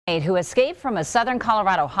Who escaped from a southern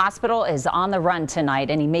Colorado hospital is on the run tonight,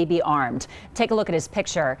 and he may be armed. Take a look at his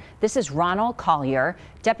picture. This is Ronald Collier.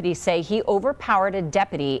 Deputies say he overpowered a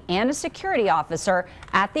deputy and a security officer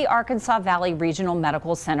at the Arkansas Valley Regional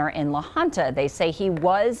Medical Center in La Junta. They say he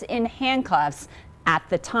was in handcuffs at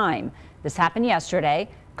the time. This happened yesterday.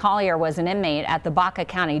 Collier was an inmate at the Baca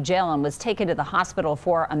County Jail and was taken to the hospital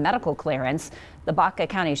for a medical clearance. The Baca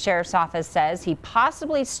County Sheriff's Office says he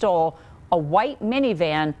possibly stole a white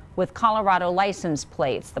minivan with Colorado license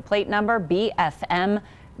plates. The plate number BFM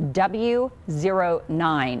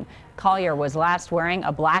W09. Collier was last wearing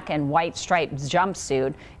a black and white striped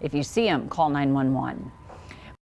jumpsuit. If you see him, call 911.